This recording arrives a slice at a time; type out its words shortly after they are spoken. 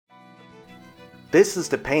This is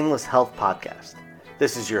the Painless Health Podcast.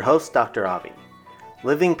 This is your host, Dr. Avi.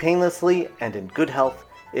 Living painlessly and in good health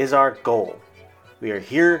is our goal. We are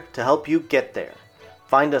here to help you get there.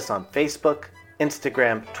 Find us on Facebook,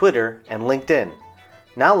 Instagram, Twitter, and LinkedIn.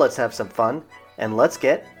 Now let's have some fun and let's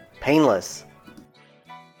get painless.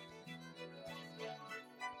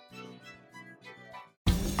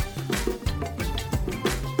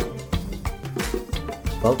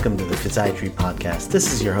 Welcome to the Physiatry Podcast.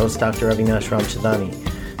 This is your host, Dr.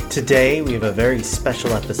 Ramchandani. Today we have a very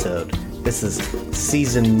special episode. This is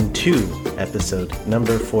Season 2, episode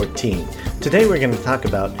number 14. Today we're going to talk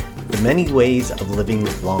about the many ways of living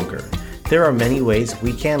longer. There are many ways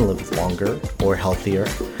we can live longer or healthier.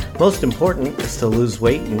 Most important is to lose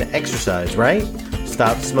weight and exercise, right?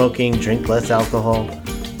 Stop smoking, drink less alcohol.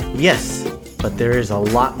 Yes, but there is a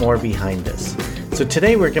lot more behind this. So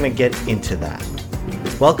today we're going to get into that.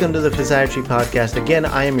 Welcome to the Physiatry Podcast. Again,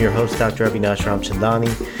 I am your host, Dr. Ramchandani.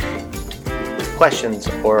 Questions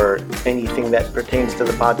or anything that pertains to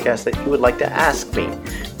the podcast that you would like to ask me,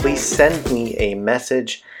 please send me a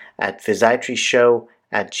message at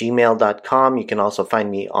physiatryshow@gmail.com. You can also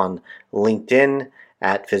find me on LinkedIn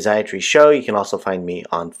at Physiatry Show. You can also find me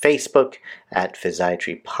on Facebook at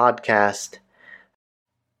Physiatry Podcast.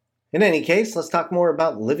 In any case, let's talk more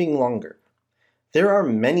about living longer. There are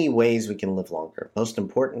many ways we can live longer. Most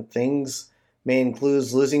important things may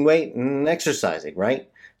include losing weight and exercising, right?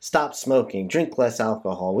 Stop smoking, drink less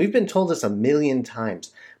alcohol. We've been told this a million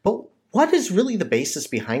times. But what is really the basis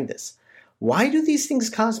behind this? Why do these things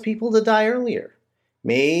cause people to die earlier?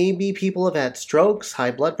 Maybe people have had strokes,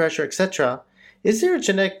 high blood pressure, etc. Is there a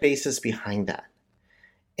genetic basis behind that?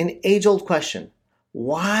 An age-old question.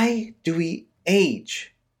 Why do we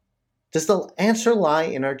age? Does the answer lie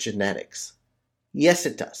in our genetics? Yes,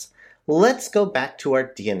 it does. Let's go back to our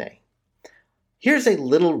DNA. Here's a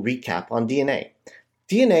little recap on DNA.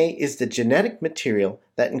 DNA is the genetic material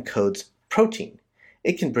that encodes protein.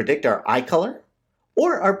 It can predict our eye color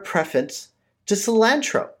or our preference to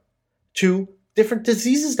cilantro, to different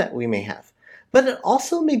diseases that we may have. But it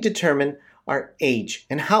also may determine our age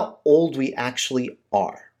and how old we actually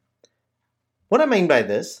are. What I mean by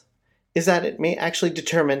this is that it may actually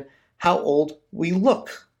determine how old we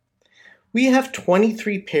look. We have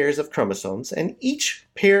 23 pairs of chromosomes, and each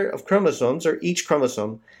pair of chromosomes, or each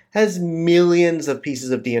chromosome, has millions of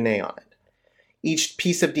pieces of DNA on it. Each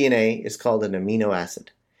piece of DNA is called an amino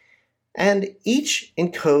acid, and each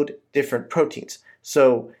encode different proteins.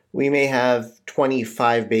 So we may have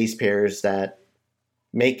 25 base pairs that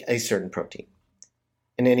make a certain protein.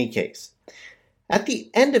 In any case, at the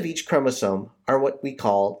end of each chromosome are what we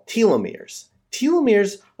call telomeres.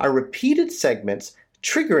 Telomeres are repeated segments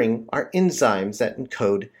triggering our enzymes that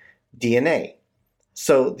encode DNA.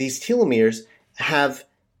 So these telomeres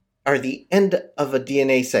are the end of a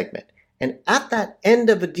DNA segment. And at that end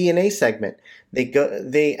of a DNA segment,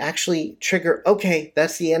 they actually trigger, okay,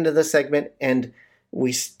 that's the end of the segment, and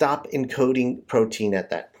we stop encoding protein at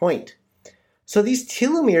that point. So these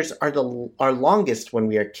telomeres are longest when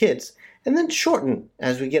we are kids, and then shorten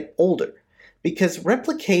as we get older. Because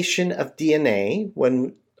replication of DNA,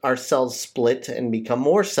 when our cells split and become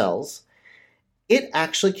more cells, it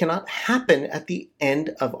actually cannot happen at the end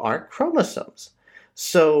of our chromosomes.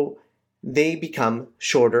 So they become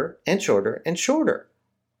shorter and shorter and shorter.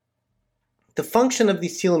 The function of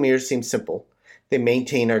these telomeres seems simple. They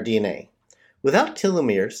maintain our DNA. Without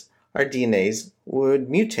telomeres, our DNAs would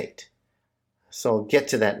mutate. So I'll get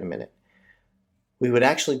to that in a minute. We would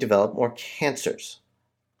actually develop more cancers.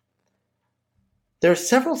 There are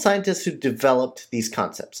several scientists who developed these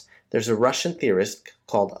concepts. There's a Russian theorist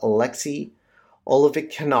called Alexei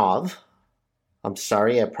Olivikhanov. I'm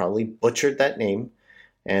sorry, I probably butchered that name,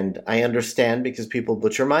 and I understand because people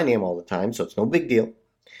butcher my name all the time, so it's no big deal,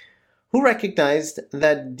 who recognized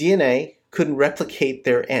that DNA couldn't replicate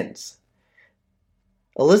their ends.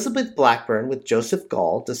 Elizabeth Blackburn with Joseph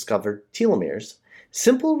Gall discovered telomeres,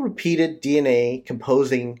 simple repeated DNA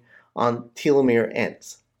composing on telomere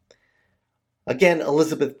ends. Again,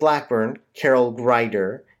 Elizabeth Blackburn, Carol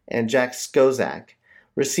Greider, and Jack Skozak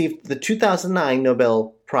received the 2009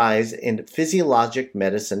 Nobel Prize in Physiologic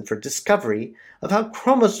Medicine for discovery of how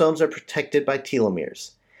chromosomes are protected by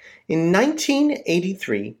telomeres. In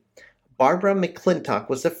 1983, Barbara McClintock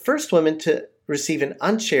was the first woman to receive an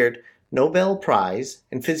unshared Nobel Prize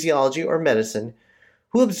in Physiology or Medicine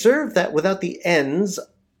who observed that without the ends,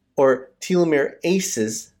 or telomere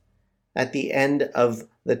aces, at the end of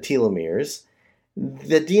the telomeres,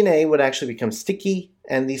 the DNA would actually become sticky,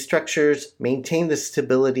 and these structures maintain the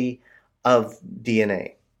stability of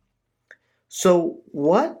DNA. So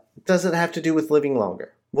what does it have to do with living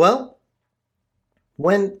longer? Well,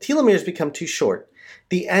 When telomeres become too short,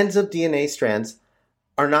 the ends of DNA strands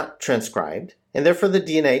are not transcribed, and therefore the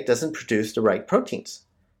DNA doesn't produce the right proteins,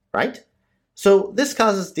 right? So this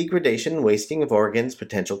causes degradation and wasting of organs,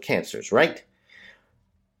 potential cancers, right?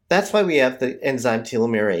 That's why we have the enzyme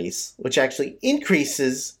telomerase, which actually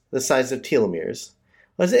increases the size of telomeres.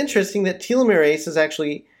 Well, it's interesting that telomerase is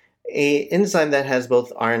actually an enzyme that has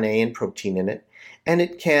both RNA and protein in it, and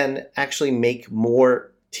it can actually make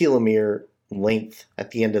more telomere length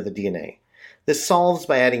at the end of the DNA. This solves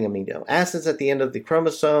by adding amino acids at the end of the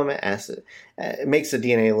chromosome. It makes the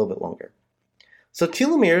DNA a little bit longer. So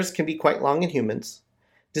telomeres can be quite long in humans.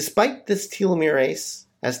 Despite this telomerase,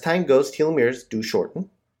 as time goes, telomeres do shorten.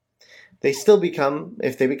 They still become,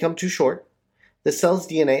 if they become too short, the cell's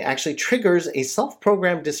DNA actually triggers a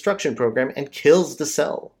self-programmed destruction program and kills the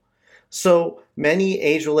cell. So many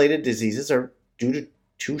age-related diseases are due to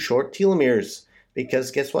too short telomeres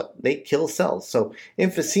because guess what? They kill cells. So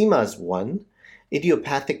emphysema is one.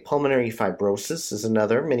 Idiopathic pulmonary fibrosis is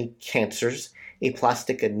another. Many cancers,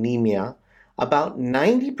 aplastic anemia. About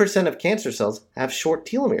 90% of cancer cells have short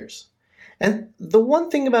telomeres. And the one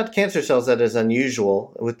thing about cancer cells that is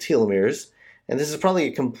unusual with telomeres, and this is probably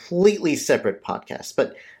a completely separate podcast,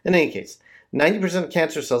 but in any case, 90% of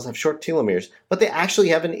cancer cells have short telomeres, but they actually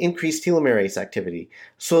have an increased telomerase activity.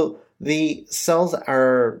 So the cells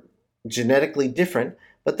are genetically different,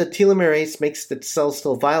 but the telomerase makes the cells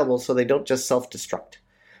still viable so they don't just self-destruct.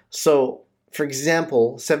 So, for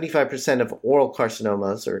example, 75% of oral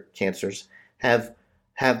carcinomas or cancers have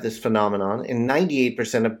this phenomenon, and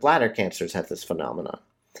 98% of bladder cancers have this phenomenon.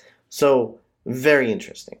 So, very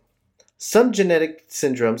interesting. Some genetic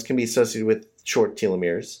syndromes can be associated with short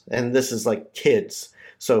telomeres, and this is like kids.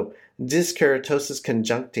 So, dyskeratosis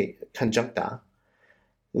conjuncta,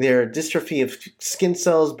 their dystrophy of skin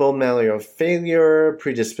cells, bone marrow failure,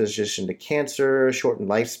 predisposition to cancer, shortened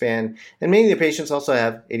lifespan, and many of the patients also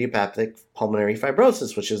have idiopathic pulmonary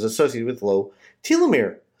fibrosis, which is associated with low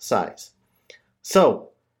telomere size. So,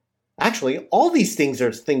 actually, all these things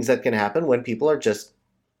are things that can happen when people are just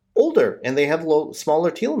older and they have smaller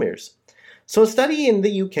telomeres. So a study in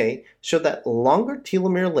the UK showed that longer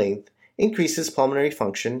telomere length increases pulmonary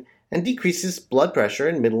function and decreases blood pressure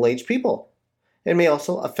in middle-aged people. It may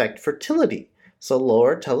also affect fertility. So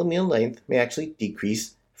lower telomere length may actually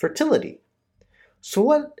decrease fertility. So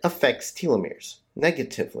what affects telomeres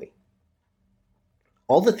negatively?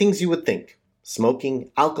 All the things you would think: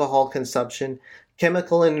 smoking, alcohol consumption,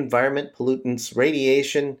 chemical and environment pollutants,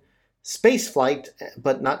 radiation, space flight,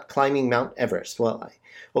 but not climbing Mount Everest. Well,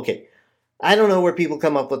 I don't know where people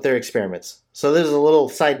come up with their experiments. So there's a little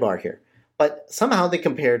sidebar here. But somehow they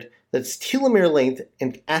compared the telomere length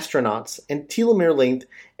in astronauts and telomere length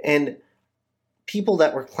in people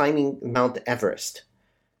that were climbing Mount Everest.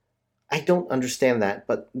 I don't understand that,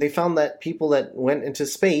 but they found that people that went into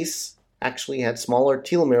space actually had smaller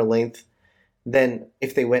telomere length than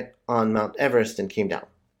if they went on Mount Everest and came down.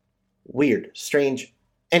 Weird, strange.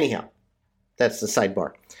 Anyhow, that's the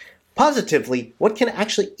sidebar. Positively, what can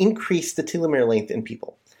actually increase the telomere length in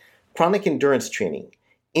people? Chronic endurance training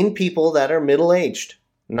in people that are middle-aged,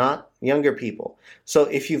 not younger people. So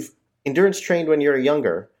if you've endurance trained when you're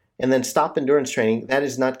younger and then stop endurance training, that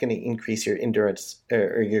is not going to increase your endurance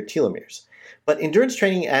or your telomeres. But endurance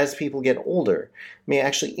training as people get older may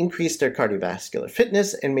actually increase their cardiovascular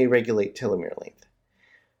fitness and may regulate telomere length.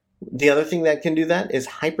 The other thing that can do that is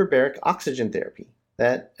hyperbaric oxygen therapy.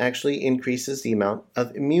 That actually increases the amount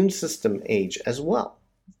of immune system age as well.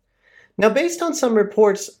 Now, based on some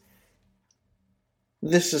reports,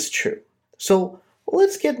 this is true. So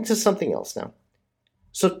let's get into something else now.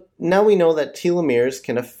 So now we know that telomeres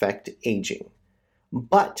can affect aging.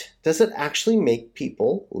 But does it actually make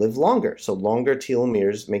people live longer? So longer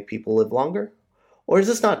telomeres make people live longer? Or is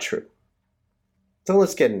this not true? So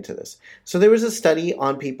let's get into this. So there was a study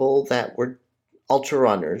on people that were ultra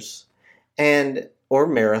runners or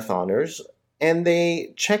marathoners, and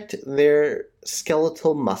they checked their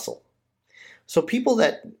skeletal muscle. So people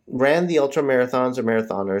that ran the ultra marathons or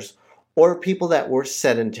marathoners, or people that were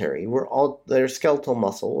sedentary, their skeletal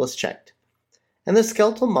muscle was checked. And the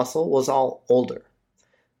skeletal muscle was all older.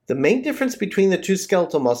 The main difference between the two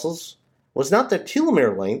skeletal muscles was not their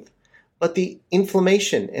telomere length, but the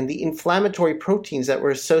inflammation and the inflammatory proteins that were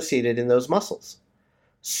associated in those muscles.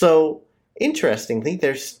 So, interestingly,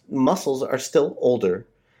 their muscles are still older.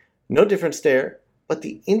 No difference there, but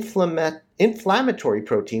the inflammatory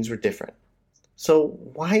proteins were different. So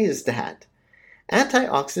why is that?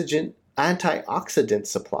 Antioxidant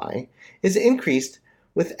supply is increased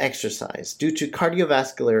with exercise due to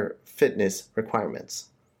cardiovascular fitness requirements.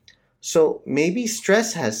 So maybe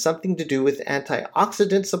stress has something to do with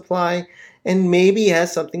antioxidant supply, and maybe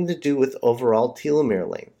has something to do with overall telomere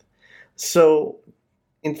length. So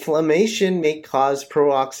inflammation may cause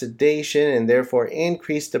pro-oxidation and therefore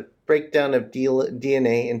increase the breakdown of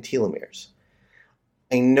DNA and telomeres.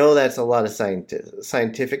 I know that's a lot of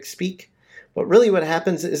scientific speak, but really what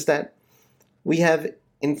happens is that we have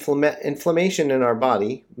inflammation in our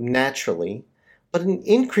body naturally, but an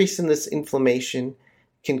increase in this inflammation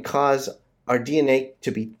can cause our DNA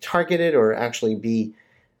to be targeted or actually be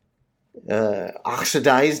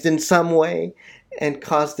oxidized in some way and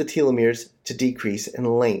cause the telomeres to decrease in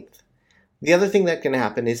length. The other thing that can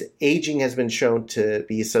happen is aging has been shown to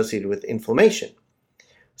be associated with inflammation.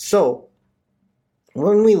 So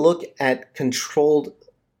when we look at controlled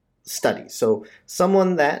studies, so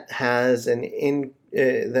someone that has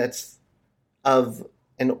that's of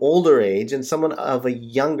an older age and someone of a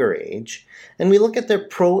younger age, and we look at their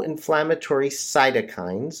pro-inflammatory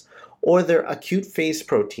cytokines or their acute phase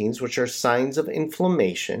proteins, which are signs of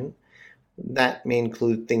inflammation. That may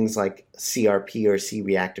include things like CRP or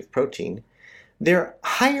C-reactive protein. They're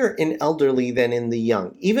higher in elderly than in the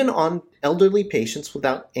young, even on elderly patients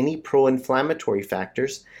without any pro-inflammatory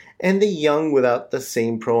factors, and the young without the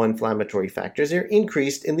same pro-inflammatory factors are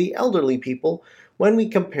increased in the elderly people when we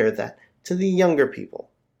compare that to the younger people.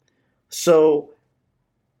 So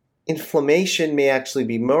inflammation may actually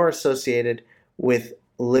be more associated with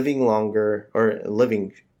living longer or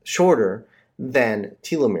living shorter than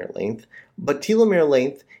telomere length, but telomere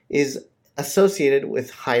length is associated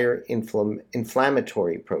with higher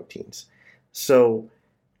inflammatory proteins. So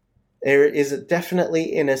there is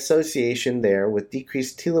definitely an association there with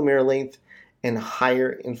decreased telomere length and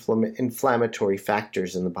higher inflammatory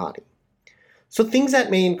factors in the body. So things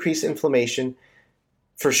that may increase inflammation,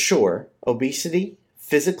 for sure: obesity,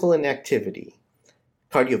 physical inactivity.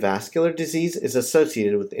 Cardiovascular disease is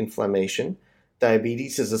associated with inflammation.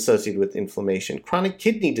 Diabetes is associated with inflammation. Chronic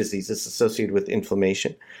kidney disease is associated with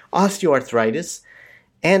inflammation. Osteoarthritis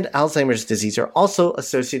and Alzheimer's disease are also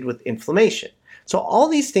associated with inflammation. So all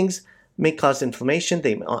these things may cause inflammation.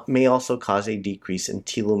 They may also cause a decrease in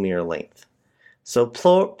telomere length. So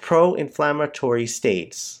pro-inflammatory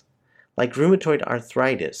states like rheumatoid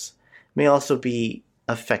arthritis may also be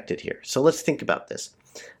affected here. So let's think about this.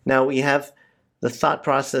 Now we have the thought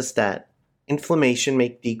process that inflammation may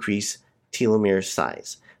decrease telomere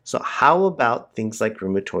size. So how about things like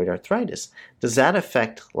rheumatoid arthritis? Does that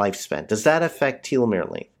affect lifespan? Does that affect telomere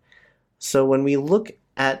length? So when we look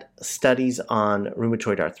at studies on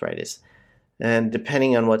rheumatoid arthritis, and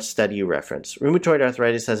depending on what study you reference, rheumatoid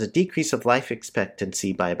arthritis has a decrease of life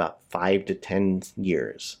expectancy by about 5 to 10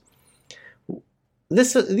 years.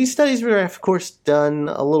 These studies were, of course, done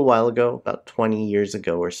a little while ago, about 20 years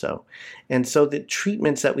ago or so. And so the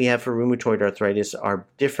treatments that we have for rheumatoid arthritis are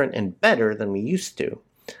different and better than we used to.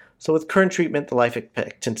 So with current treatment, the life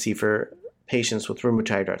expectancy for patients with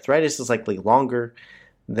rheumatoid arthritis is likely longer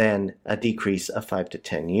than a decrease of 5 to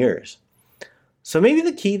 10 years. So maybe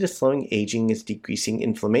the key to slowing aging is decreasing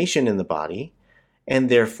inflammation in the body, and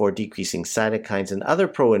therefore decreasing cytokines and other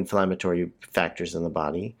pro-inflammatory factors in the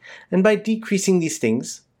body. And by decreasing these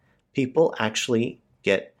things, people actually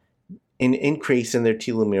get an increase in their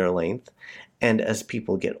telomere length. And as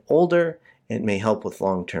people get older, it may help with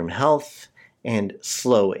long-term health and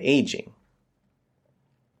slow aging.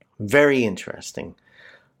 Very interesting.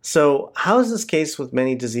 So how is this case with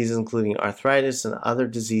many diseases, including arthritis and other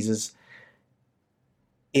diseases?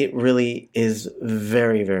 It really is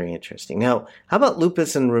very, very interesting. Now, how about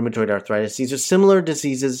lupus and rheumatoid arthritis? These are similar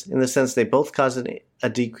diseases in the sense they both cause a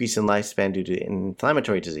decrease in lifespan due to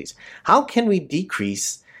inflammatory disease. How can we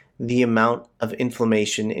decrease the amount of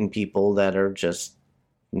inflammation in people that are just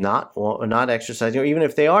not exercising, or even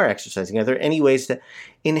if they are exercising? Are there any ways to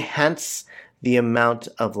enhance the amount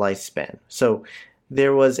of lifespan? So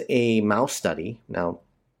there was a mouse study. Now,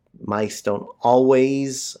 mice don't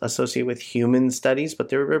always associate with human studies, but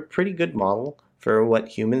they're a pretty good model for what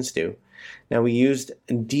humans do. Now, we used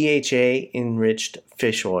DHA-enriched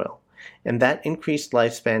fish oil, and that increased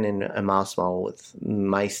lifespan in a mouse model with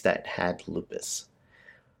mice that had lupus.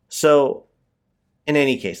 So, in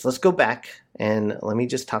any case, let's go back and let me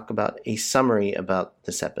just talk about a summary about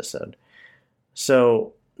this episode.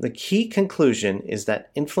 So, the key conclusion is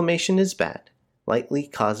that inflammation is bad, likely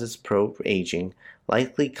causes pro-aging,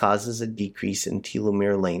 likely causes a decrease in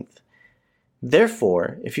telomere length.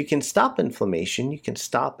 Therefore, if you can stop inflammation, you can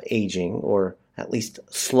stop aging, or at least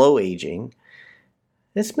slow aging.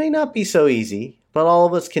 This may not be so easy, but all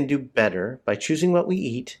of us can do better by choosing what we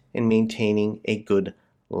eat and maintaining a good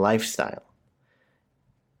lifestyle.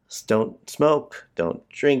 Don't smoke, don't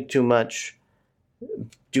drink too much,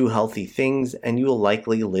 do healthy things, and you will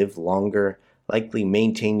likely live longer, likely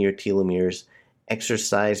maintain your telomeres,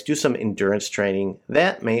 exercise, do some endurance training.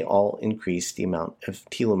 That may all increase the amount of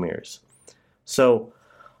telomeres. So,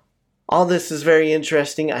 all this is very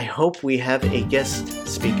interesting. I hope we have a guest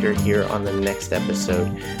speaker here on the next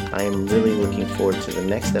episode. I am really looking forward to the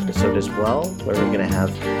next episode as well, where we're going to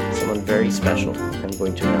have someone very special. I'm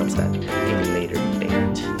going to announce that in a later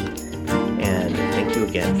date. And thank you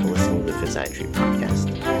again for listening to the Physiatry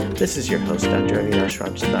Podcast. This is your host, Dr. Avinash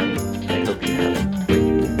Ramchandani, and I hope you have a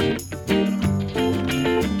great day.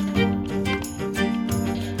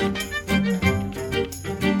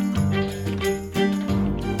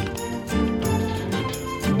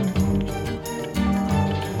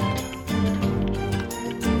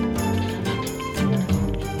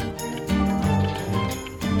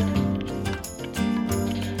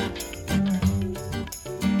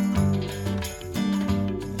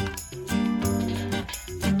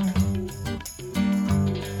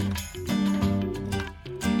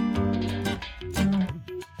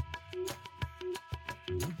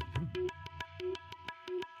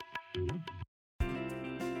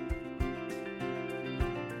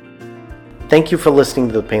 Thank you for listening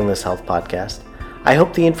to the Painless Health Podcast. I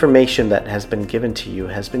hope the information that has been given to you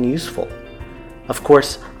has been useful. Of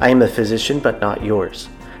course, I am a physician, but not yours.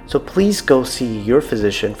 So please go see your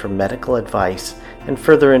physician for medical advice and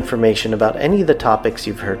further information about any of the topics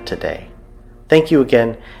you've heard today. Thank you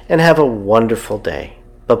again, and have a wonderful day.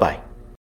 Bye-bye.